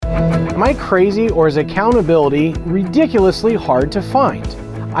Am I crazy, or is accountability ridiculously hard to find?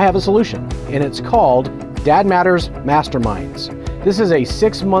 I have a solution, and it's called Dad Matters Masterminds. This is a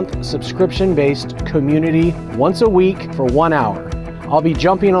 6-month subscription-based community once a week for 1 hour. I'll be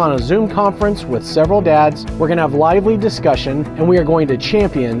jumping on a Zoom conference with several dads. We're going to have lively discussion, and we are going to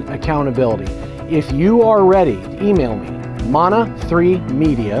champion accountability. If you are ready, email me,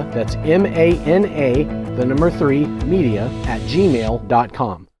 Mana3Media, that's MANA, the number 3, media,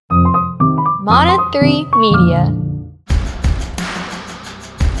 @gmail.com. Mana3 Media.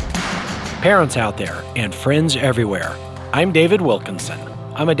 Parents out there and friends everywhere, I'm David Wilkinson.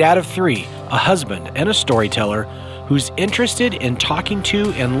 I'm a dad of 3, a husband, and a storyteller who's interested in talking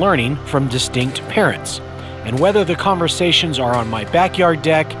to and learning from distinct parents. And whether the conversations are on my backyard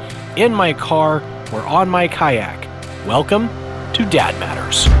deck, in my car, or on my kayak, welcome to Dad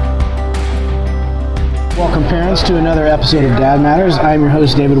Matters. Welcome, parents, to another episode of Dad Matters. I'm your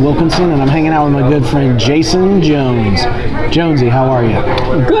host, David Wilkinson, and I'm hanging out with my good friend, Jason Jones. Jonesy, how are you?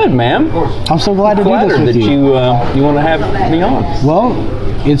 Good, man. I'm so glad to do this with you. You want to have me on. Well,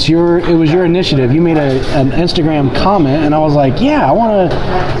 it was your initiative. You made an Instagram comment, and I was like, yeah, I want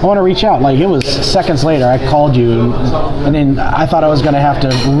to reach out. Like, it was seconds later, I called you, and then I thought I was going to have to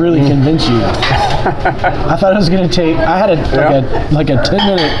really convince you. I thought it was going to take. I had a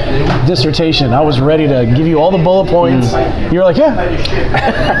 10-minute dissertation. I was ready to give you all the bullet points. You were like, yeah.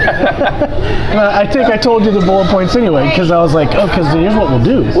 I think I told you the bullet points anyway, because I was like, oh, because here's what we'll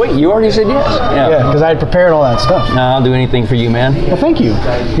do. Wait, you already said yes? Yeah, because I had prepared all that stuff. No, I'll do anything for you, man. Well, thank you.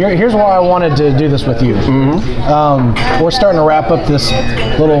 Here's why I wanted to do this with you. We're starting to wrap up this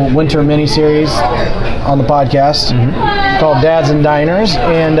little winter mini-series on the podcast called Dads and Diners,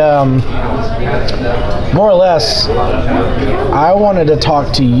 and more or less, I wanted to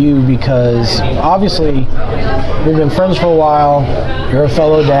talk to you because obviously we've been friends for a while. You're a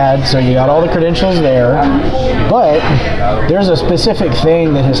fellow dad, so you got all the credentials there. But there's a specific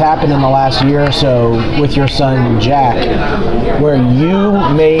thing that has happened in the last year or so with your son, Jack, where you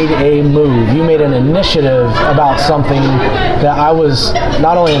made a move. You made an initiative about something that I was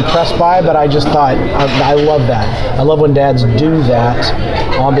not only impressed by, but I just thought, I love that. I love when dads do that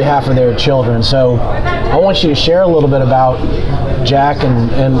on behalf of their children. So I want you to share a little bit about Jack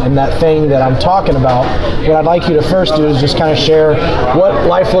and that thing that I'm talking about. What I'd like you to first do is just kind of share what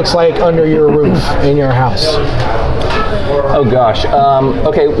life looks like under your roof in your house. Oh, gosh.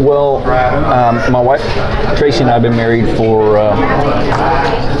 Okay, well, my wife, Tracy, and I have been married for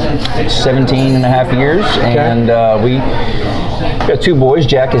 17 and a half years, and we got 2 boys.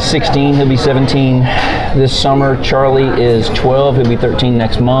 Jack is 16. He'll be 17 this summer. Charlie is 12. He'll be 13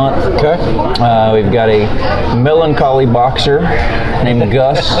 next month. Okay. We've got a melancholy boxer named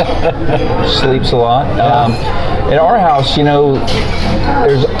Gus. Sleeps a lot. In our house,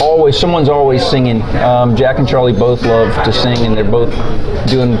 someone's always singing. Jack and Charlie both love to sing, and they're both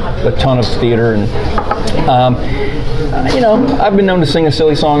doing a ton of theater. And I've been known to sing a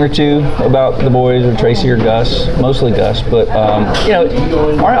silly song or two about the boys, or Tracy or Gus, mostly Gus. But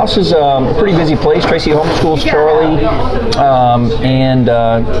our house is a pretty busy place. Tracy homeschools Charlie, and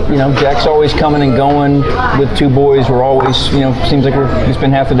Jack's always coming and going with 2 boys. We're always, seems like we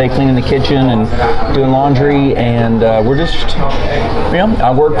spend half the day cleaning the kitchen and doing laundry, and we're just,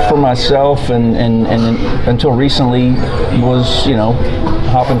 I work for myself, and until recently was,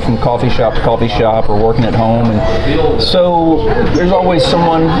 hopping from coffee shop to coffee shop or working at home, and so there's always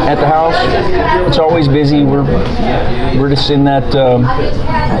someone at the house. It's always busy. We're just in that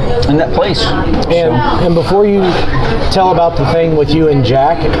place. And before you tell about the thing with you and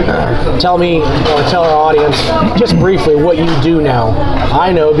Jack, tell me, or tell our audience just briefly what you do now.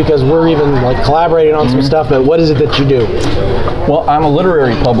 I know because we're even collaborating on some stuff, but what is it that you do? Well, I'm a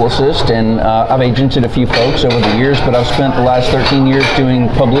literary publicist, and I've agented a few folks over the years, but I've spent the last 13 years doing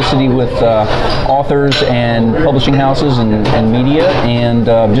publicity with authors and publishing houses and media, and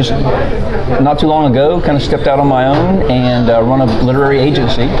just not too long ago kind of stepped out on my own and run a literary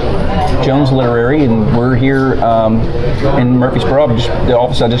agency, Jones Literary, and we're here in Murfreesboro. The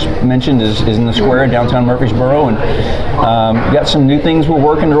office I just mentioned is in the square in downtown Murfreesboro, and got some new things we're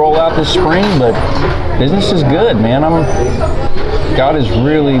working to roll out this spring, but business is good, man. God has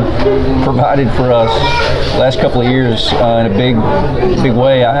really provided for us the last couple of years in a big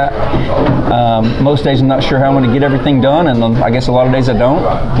way. Most days I'm not sure how I'm going to get everything done, and I guess a lot of days I don't,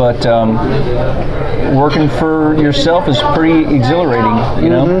 but working for yourself is pretty exhilarating,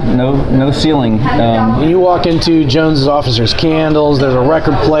 no ceiling. You walk into Jones's office, there's candles, there's a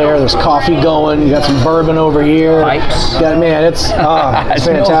record player, there's coffee going, you got some bourbon over here. Pipes. Man, it's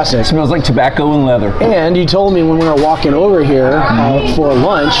fantastic. Smells like tobacco and leather. And you told me when we were walking over here for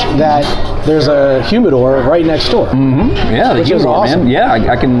lunch that there's a humidor right next door. Yeah, the Which is humidor, awesome. man. Yeah,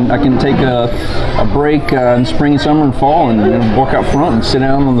 I can take a break in spring, summer, and fall, and walk out front and sit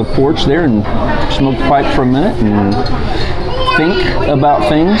down on the porch there and smoke the pipe for a minute and think about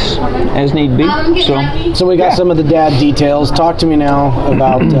things as need be. So we got some of the dad details. Talk to me now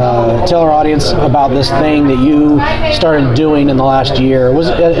about, tell our audience about this thing that you started doing in the last year.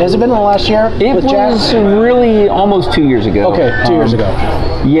 Has it been in the last year? It with Jack? was really almost 2 years ago. Okay, 2 years ago.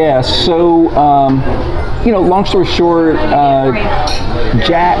 Yeah, so, long story short,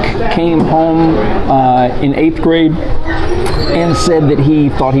 Jack came home in 8th grade and said that he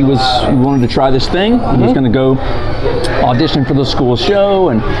thought he wanted to try this thing. He was going to go audition for the school show,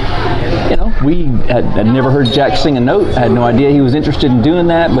 and we had never heard Jack sing a note. I had no idea he was interested in doing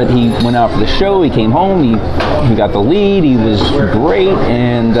that, but he went out for the show. He came home. He got the lead. He was great,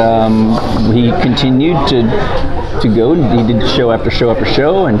 and he continued to go. He did show after show after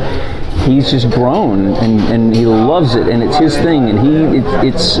show, and he's just grown, and he loves it, and it's his thing, and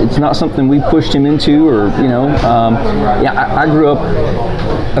it's not something we pushed him into, or I grew up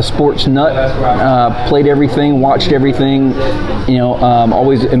a sports nut, played everything, watched everything,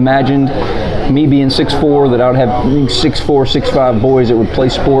 always imagined me being 6'4", that I would have 6'4", 6'5" boys that would play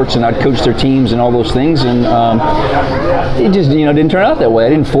sports, and I'd coach their teams and all those things, and it just didn't turn out that way. I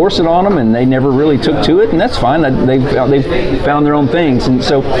didn't force it on them, and they never really took to it, and that's fine. They've found their own things, and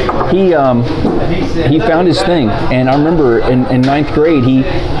so he found his thing. And I remember in 9th grade he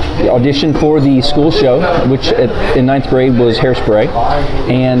auditioned for the school show, which in 9th grade was Hairspray,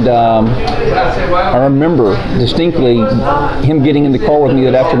 and I remember distinctly him getting in the car with me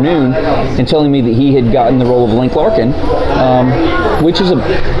that afternoon and telling me that he had gotten the role of Link Larkin, which is a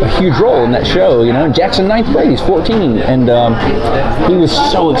huge role in that show. Jack's in 9th grade, he's 14, and he was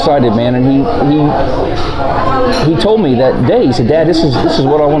so excited, man. And he told me that day, he said, "Dad, this is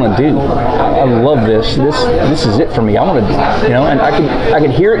what I want to do. I love this. This is it for me. I want to, And I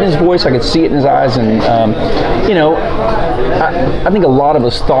could hear it in his voice, I could see it in his eyes, and I think a lot of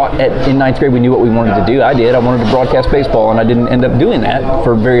us thought in 9th grade we knew what we wanted to do. I did. I wanted to broadcast baseball, and I didn't end up doing that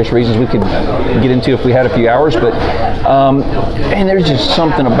for various reasons we could get into if we had a few hours. But and there's just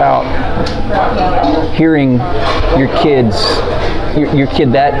something about hearing your kid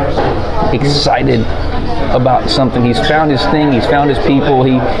that excited about something. He's found his thing. He's found his people.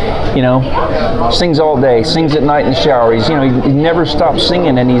 He, sings all day, sings at night in the shower. He's, he never stops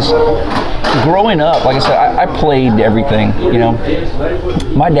singing, and he's growing up. Like I said, I played everything.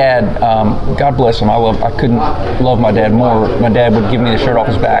 My dad, God bless him. I couldn't love my dad more. My dad would give me the shirt off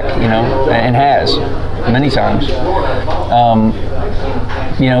his back, and has many times.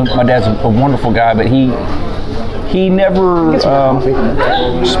 My dad's a wonderful guy, but he never,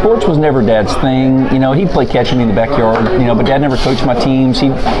 sports was never Dad's thing. He'd play catch with me in the backyard, but Dad never coached my teams. He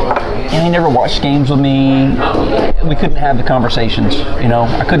never watched games with me. We couldn't have the conversations,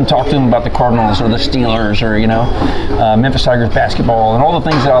 I couldn't talk to him about the Cardinals or the Steelers or, Memphis Tigers basketball and all the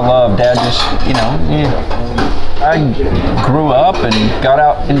things that I love. Dad just, I grew up and got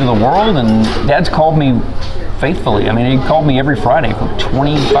out into the world, and Dad's called me faithfully. I mean, he called me every Friday for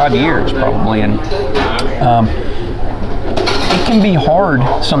 25 years probably, and it can be hard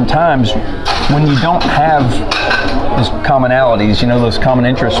sometimes when you don't have those commonalities, those common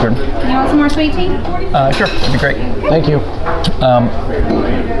interests. You want some more sweet tea? Sure, that'd be great. Thank you.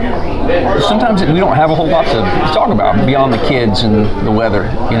 Sometimes we don't have a whole lot to talk about beyond the kids and the weather,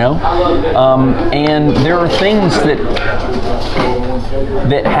 and there are things that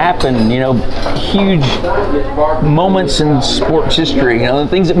happen, huge moments in sports history, the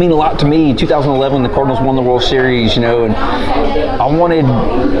things that mean a lot to me. 2011, the Cardinals won the World Series, and I wanted,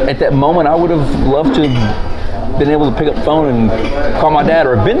 at that moment, I would have loved to have been able to pick up the phone and call my dad,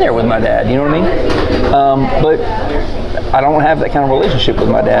 or have been there with my dad, you know what I mean? But I don't have that kind of relationship with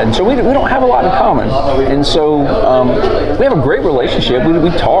my dad, and so we don't have a lot in common. And so we have a great relationship. We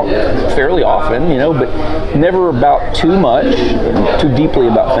talk fairly often, but never about too much, too deeply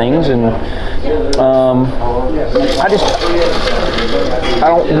about things. And I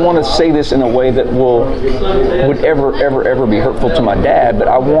don't want to say this in a way that would ever be hurtful to my dad, but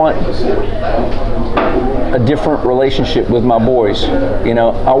I want a different relationship with my boys.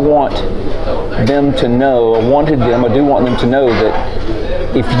 I want them to know, I do want them to know that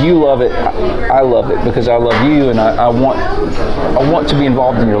if you love it, I love it because I love you, and I want to be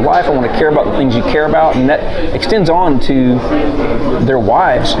involved in your life. I want to care about the things you care about, and that extends on to their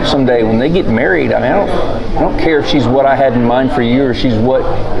wives someday when they get married. I mean, I don't care if she's what I had in mind for you, or she's who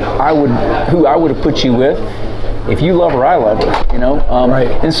I would have put you with. if you love her, I love her, you know? Right.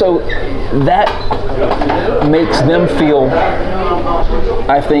 And so that makes them feel,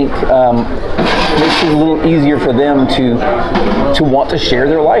 I think, makes it a little easier for them to want to share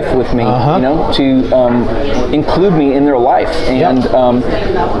their life with me, you know, to include me in their life. And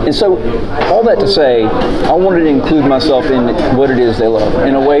so all that to say, I wanted to include myself in what it is they love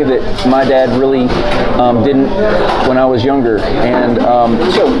in a way that my dad really didn't when I was younger. And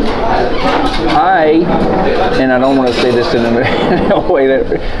so I don't want to say this in a way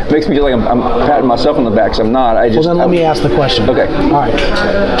that makes me feel like I'm patting myself on the back, because I'm not. Well, then let me ask the question. Okay. All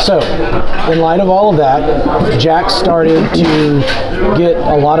right. So, in light of all of that, Jack started to get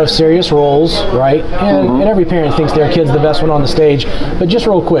a lot of serious roles, right? And every parent thinks their kid's the best one on the stage. But just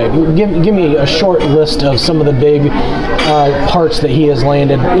real quick, give me a short list of some of the big parts that he has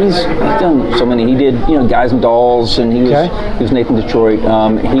landed. He's done so many. He did, you know, Guys and Dolls, and he was Nathan Detroit.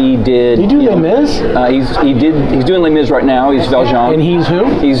 He did. Did he do Les Mis? He's doing Les Mis right now. He's Valjean. And he's who?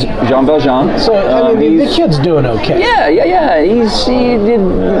 He's Jean Valjean. So I mean, the kid's doing okay. Yeah. He did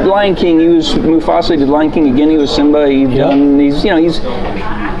Lion King. He was Mufasa. He did Lion King again. He was Simba.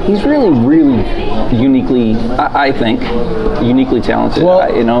 He's really uniquely, I think, uniquely talented. Well,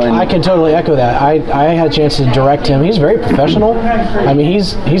 and I can totally echo that. I had a chance to direct him. He's very professional. I mean,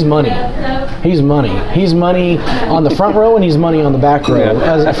 he's money. He's money. He's money on the front row, and he's money on the back row.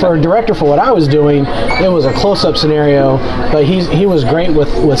 As for a director, for what I was doing, it was a close-up scenario, but he was great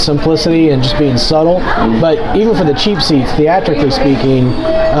with simplicity and just being subtle. But even for the cheap seats, theatrically speaking,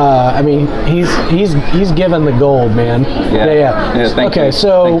 I mean, he's given the gold, man. Yeah. Thank you.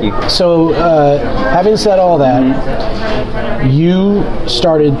 So having said all that, you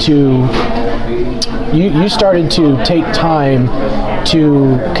started to take time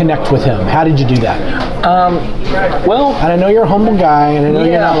to connect with him. How did you do that? Well, and I know you're a humble guy, and I know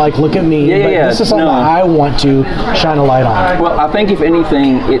you're not like, look at me, but this is something that I want to shine a light on. Well, I think if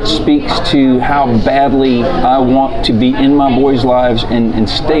anything, it speaks to how badly I want to be in my boys' lives and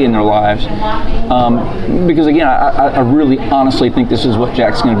stay in their lives. Because again, I really honestly think this is what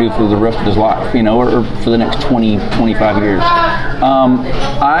Jack's going to do for the rest of his life, you know, or for the next 20, 25 years.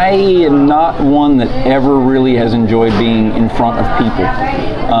 I am not one that ever really has enjoyed being in front of people.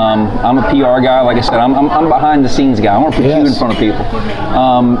 I'm a PR guy, like I said. I'm behind the scenes guy. I want to put you in front of people.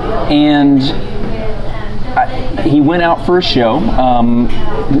 He went out for a show.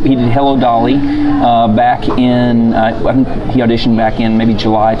 He did Hello Dolly back in, I think he auditioned back in maybe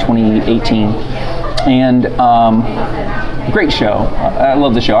July 2018. And great show. I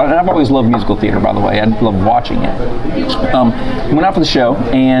love the show. And I've always loved musical theater, by the way. I love watching it. Went out for the show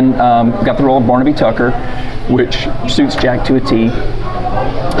and got the role of Barnaby Tucker, which suits Jack to a T.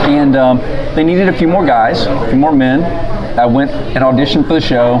 And they needed a few more guys, a few more men. I went and auditioned for the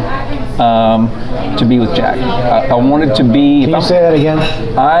show to be with Jack. I wanted to be... Can you say that again?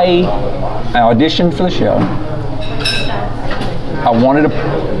 I auditioned for the show. I wanted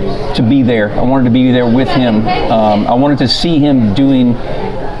to be there. I wanted to be there with him. I wanted to see him doing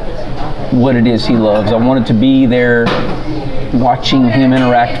what it is he loves. I wanted to be there watching him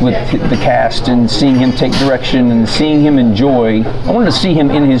interact with the cast and seeing him take direction and seeing him enjoy. I wanted to see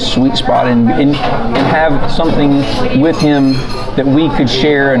him in his sweet spot and have something with him that we could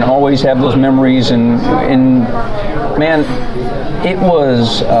share and always have those memories. And man, it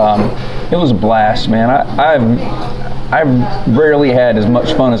was a blast, man. I've rarely had as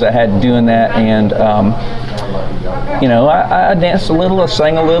much fun as I had doing that, and you know, I danced a little, I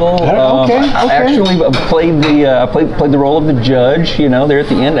sang a little. I actually played the role of the judge. You know, there at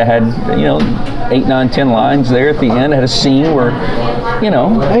the end, I had 8, 9, 10 lines there at the end. I had a scene where, you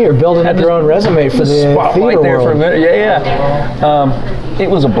know, hey, you're building up your own resume for the spotlight there world. for a minute. It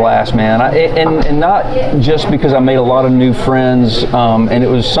was a blast, man. And not just because I made a lot of new friends, and it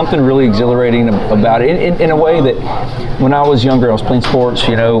was something really exhilarating about it. In a way that when I was younger, I was playing sports.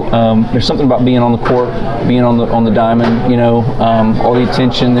 You know, there's something about being on the court, being on the diamond. You know, all the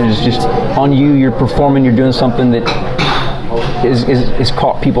attention there's just on you. You're performing. You're doing something that is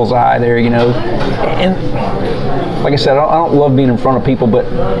caught people's eye there. You know, and like I said, I don't love being in front of people, but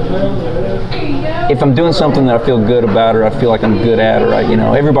if I'm doing something that I feel good about, or I feel like I'm good at, or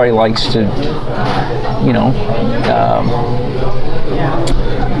everybody likes to,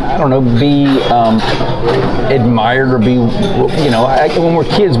 I don't know, be admired or be, when we're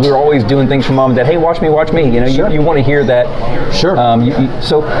kids, we were always doing things for mom and dad. Hey, watch me. Sure. You want to hear that. Sure.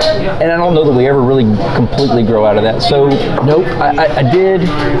 So, and I don't know that we ever really completely grow out of that. So, nope. I did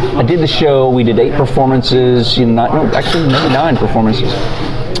the show. We did 8 performances. Maybe 9 performances.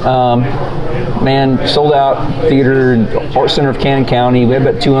 Man, sold out theater, Art Center of Cannon County. We had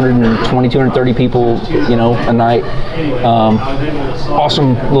about 220, 230 people, a night.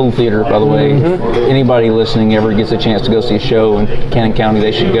 Awesome little theater, by the way. If anybody listening ever gets a chance to go see a show in Cannon County,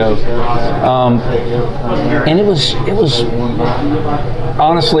 they should go. And it was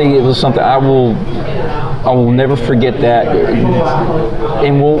honestly, it was something I will never forget that.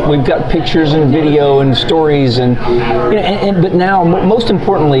 And we've got pictures and video and stories but now, most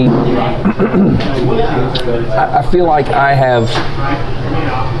importantly, I feel like I have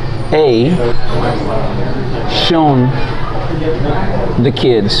shown the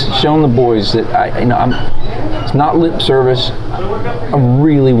kids, shown the boys that it's not lip service. I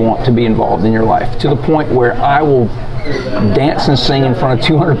really want to be involved in your life to the point where I will dance and sing in front of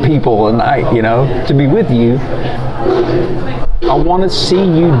 200 people a night, to be with you. I want to see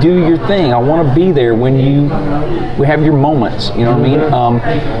you do your thing. I want to be there when we have your moments, you know what I mean?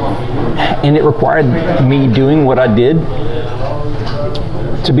 And it required me doing what I did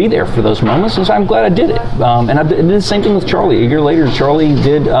to be there for those moments, and so I'm glad I did it. And I did the same thing with Charlie. A year later, Charlie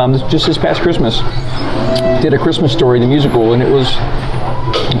did, just this past Christmas, did A Christmas Story, the musical, and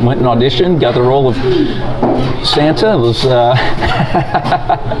went and auditioned, got the role of Santa. It was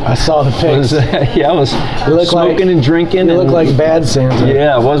I saw the pics. I was smoking and drinking. You look like bad Santa.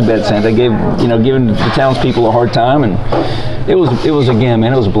 Yeah, I was bad Santa. Giving the townspeople a hard time, and it was again,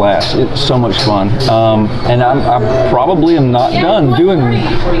 man, it was a blast. It's so much fun. And I probably am not done doing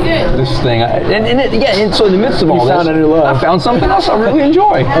this thing. And so in the midst of all this, found a new love. I found something else I really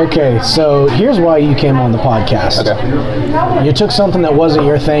enjoy. Okay, so here's why you came on the podcast. Okay. You took something that wasn't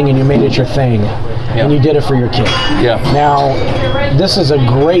your thing and you made it your thing. Yeah. And you did it for your kid. Yeah. Now, this is a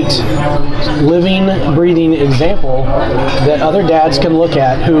great living, breathing example that other dads can look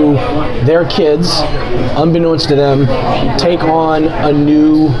at who their kids, unbeknownst to them, take on a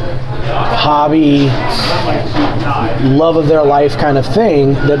new hobby, love of their life kind of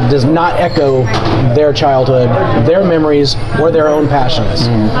thing that does not echo their childhood, their memories, or their own passions.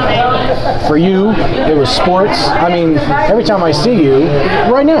 For you, it was sports. I mean, every time I see you,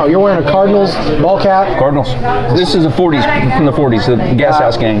 right now, you're wearing a Cardinals ball cap. Cardinals. This is from the 40s, the Gas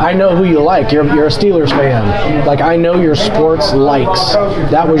House Gang. I know who you like. You're a Steelers fan. Like, I know your sports likes.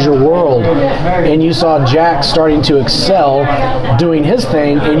 That was your world. And you saw Jack starting to excel doing his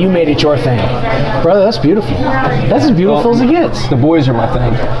thing, and you made it your thing. Brother, that's beautiful. That's as beautiful as it gets. The boys are my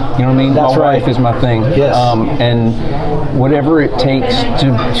thing. You know what I mean? That's my right. wife is my thing. Yes. And whatever it takes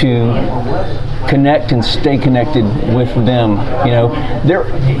to connect and stay connected with them,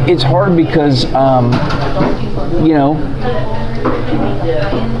 it's hard because,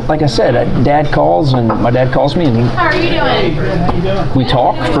 like I said, my dad calls me, and How are you doing? we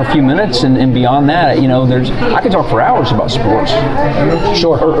talk for a few minutes, and beyond that, I could talk for hours about sports.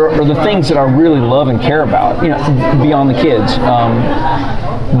 Sure. Or the things that I really love and care about, beyond the kids.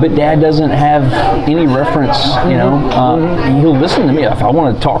 But Dad doesn't have any reference, he'll listen to me. If I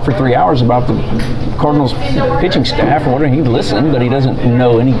want to talk for 3 hours about the Cardinals pitching staff or whatever, he'd listen, but he doesn't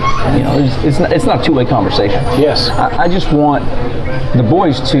know any, it's not a two-way conversation. Yes. I just want the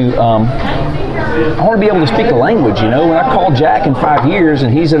boys to, I want to be able to speak the language, When I call Jack in 5 years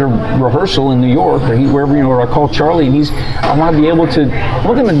and he's at a rehearsal in New York or wherever, or I call Charlie and I want to be able to, I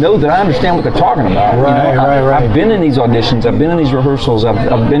want them to know that I understand what they're talking about. Right. I've been in these auditions, I've been in these rehearsals, I've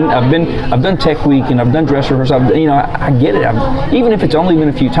done tech week and I've done dress rehearsal. I get it. Even if it's only been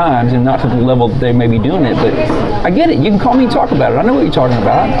a few times and not to the level that they may be doing it, but I get it. You can call me and talk about it. I know what you're talking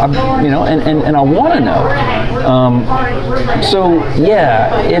about. And I want to know. So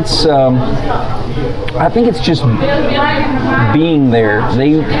yeah, it's. I think it's just being there.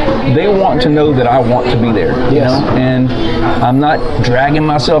 They want to know that I want to be there, and I'm not dragging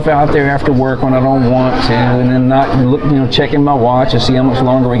myself out there after work when I don't want to, and then not checking my watch to see how much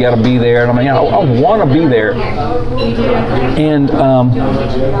longer we got to be there. And I want to be there, and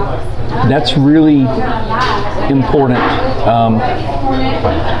that's really important.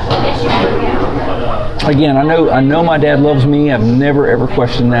 Again, I know my dad loves me. I've never ever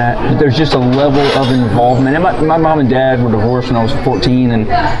questioned that. But there's just a level of involvement. And my mom and dad were divorced when I was 14, and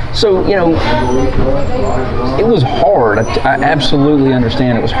so it was hard. I absolutely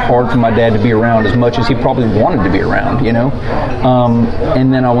understand it was hard for my dad to be around as much as he probably wanted to be around.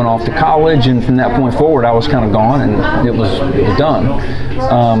 And then I went off to college, and from that point forward, I was kind of gone, and it was done.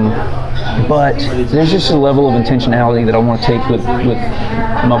 But there's just a level of intentionality that I want to take with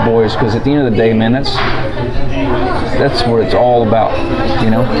my boys, because at the end of the day, man, that's what it's all about, you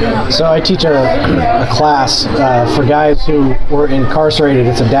know? So I teach a class for guys who were incarcerated.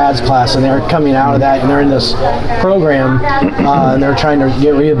 It's a dad's class, and they're coming out of that, and they're in this program, and they're trying to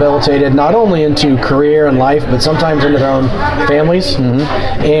get rehabilitated, not only into career and life, but sometimes into their own families.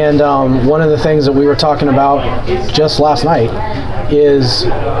 And one of the things that we were talking about just last night is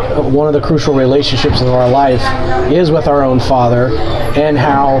one of the crucial relationships of our life is with our own father, and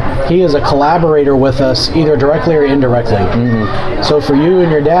how he is a collaborator with us either directly or indirectly. So for you and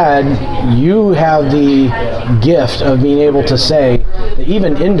your dad, you have the gift of being able to say that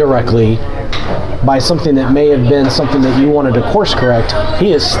even indirectly, by something that may have been something that you wanted to course correct,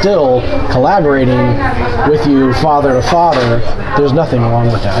 he is still collaborating with you father to father. There's nothing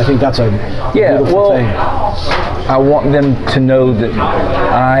wrong with that. I think that's a beautiful thing. I want them to know that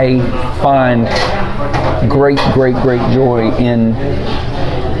I find great joy in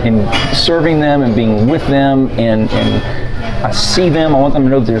serving them and being with them, and I see them. I want them to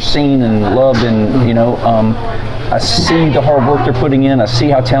know that they're seen and loved, and you know, I see the hard work they're putting in. I see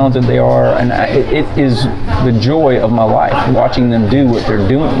how talented they are, and it is the joy of my life watching them do what they're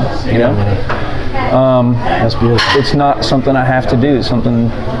doing. You know, that's beautiful. It's not something I have to do. It's something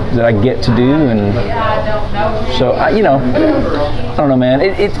that I get to do, and so I don't know, man.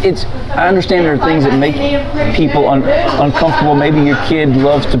 It's. I understand there are things that make people uncomfortable. Maybe your kid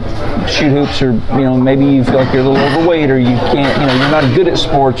loves to shoot hoops, or maybe you feel like you're a little overweight, or you can't, you're not good at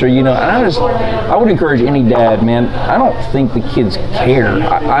sports, or and I would encourage any dad, man. I don't think the kids care.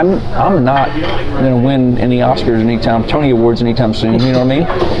 I'm not going to win any Oscars anytime, Tony Awards anytime soon. You know what I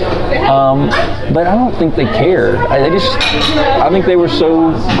mean? But I don't think they care. I think they were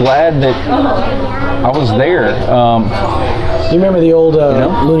so glad that I was there. You remember the old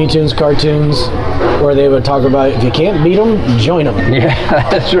Looney Tunes cartoons where they would talk about, if you can't beat them, join them? Yeah,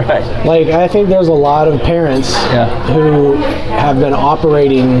 that's right. Like, I think there's a lot of parents who have been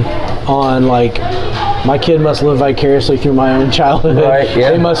operating on, like, my kid must live vicariously through my own childhood. Right, yeah.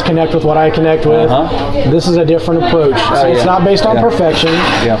 They must connect with what I connect with. This is a different approach. So it's not based on perfection,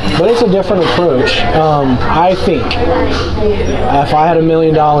 but it's a different approach. I think if I had $1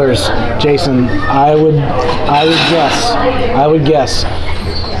 million, Jason, I would guess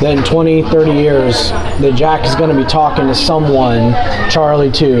that in 20, 30 years that Jack is going to be talking to someone,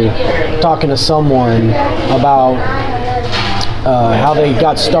 Charlie too, talking to someone about how they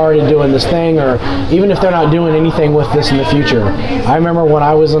got started doing this thing, or even if they're not doing anything with this in the future. I remember when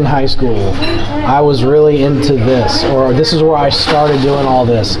I was in high school, I was really into this, or this is where I started doing all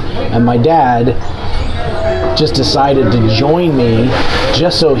this, and my dad just decided to join me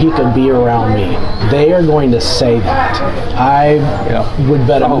just so he could be around me. They are going to say that. I would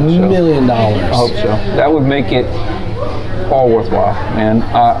bet $1 million. I hope so. That would make it all worthwhile, man.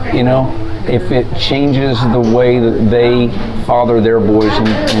 If it changes the way that they father their boys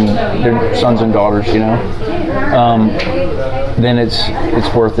and their sons and daughters, then it's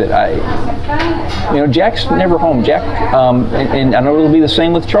worth it. Jack's never home. Jack, and I know it'll be the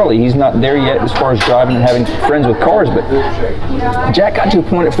same with Charlie. He's not there yet as far as driving and having friends with cars, but Jack got to a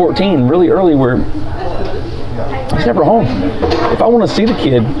point at 14 really early where he's never home. If I want to see the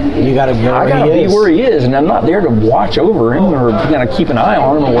kid, you gotta go. I gotta be where he is, and I'm not there to watch over him or keep an eye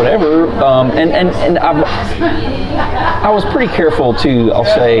on him or whatever. And I was pretty careful too. I'll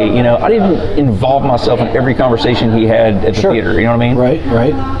say, I didn't involve myself in every conversation he had at the theater. You know what I mean?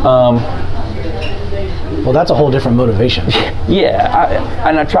 Right. Well, that's a whole different motivation. Yeah,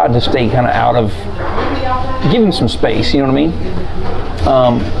 I tried to stay kind of out of, give him some space. You know what I mean?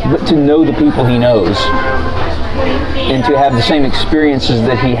 But to know the people he knows, and to have the same experiences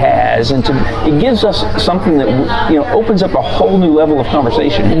that he has, and it gives us something that opens up a whole new level of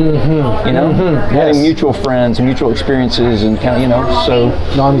conversation. Having mutual friends and mutual experiences, and so.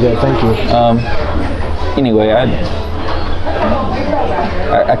 No, I'm good. Thank you. Anyway,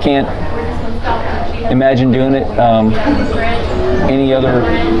 I can't imagine doing it any other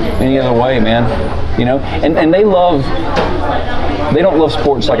way, man. And they don't love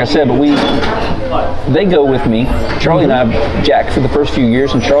sports, like I said, but they go with me. Charlie and I, Jack for the first few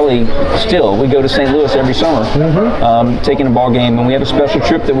years, and Charlie still, we go to St. Louis every summer, taking a ball game, and we have a special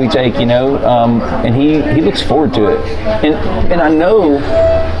trip that we take, and he looks forward to it. And I know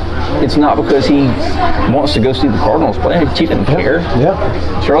it's not because he wants to go see the Cardinals play. He doesn't care.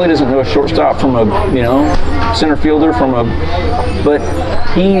 Yeah. Charlie doesn't know a shortstop from a, center fielder but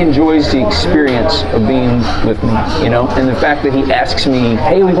he enjoys the experience of being with me, and the fact that he asks me,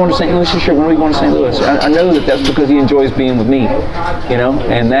 hey, are we going to St. Louis this year? When are we going to St. Louis? I know that that's because he enjoys being with me,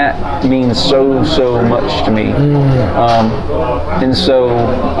 and that means so much to me. And so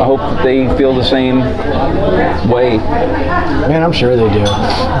I hope that they feel the same way. Man, I'm sure they do.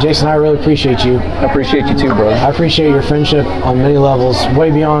 Jason, I really appreciate you. I appreciate you too, brother. I appreciate your friendship on many levels,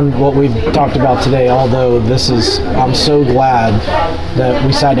 way beyond what we've talked about today, although I'm so glad that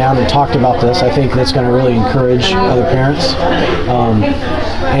we sat down and talked about this. I think that's going to really encourage other parents.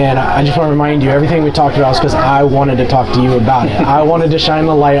 And I just want to remind you, everything we talked about is because I wanted to talk to you about it. I wanted to shine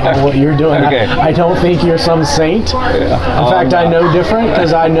the light on what you're doing. Okay. I don't think you're some saint. Yeah. In fact, I know different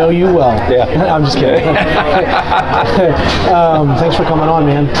because I know you well. Yeah. I'm just kidding. Thanks for coming on,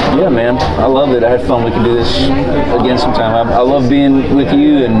 man. Yeah, man. I love it. I had fun. We can do this again sometime. I love being with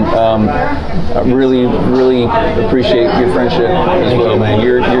you, and I really appreciate your friendship as well, man.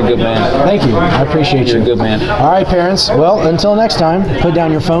 You're a good man. Thank you. I appreciate you. You're a good man. All right, parents. Well, until next time, put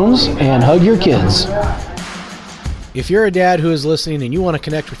down your phones and hug your kids. If you're a dad who is listening and you want to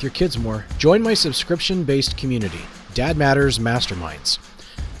connect with your kids more, join my subscription-based community, Dad Matters Masterminds.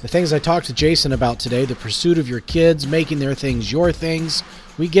 The things I talked to Jason about today, the pursuit of your kids, making their things your things,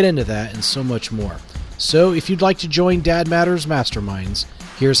 we get into that and so much more. So if you'd like to join Dad Matters Masterminds,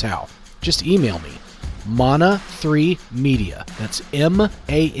 here's how. Just email me, Mana3Media. That's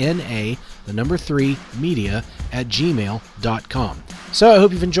MANA, the number 3, media @gmail.com. So I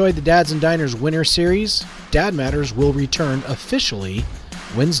hope you've enjoyed the Dads and Diners Winter Series. Dad Matters will return officially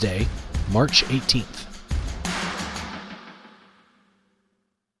Wednesday, March 18th.